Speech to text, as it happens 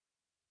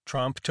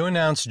Trump to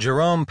announce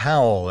Jerome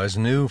Powell as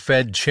new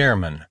Fed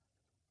chairman,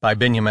 by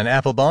Binyamin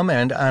Appelbaum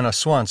and Anna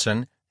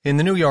Swanson in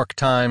the New York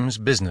Times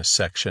business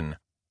section.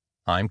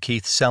 I'm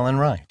Keith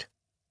Sellen-Wright.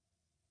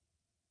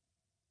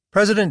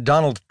 President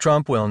Donald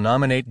Trump will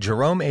nominate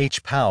Jerome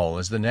H. Powell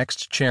as the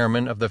next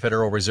chairman of the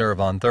Federal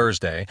Reserve on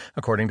Thursday,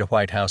 according to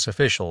White House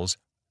officials,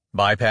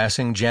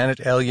 bypassing Janet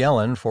L.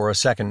 Yellen for a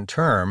second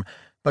term,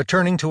 but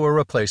turning to a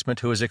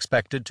replacement who is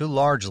expected to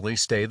largely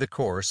stay the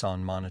course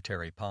on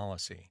monetary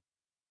policy.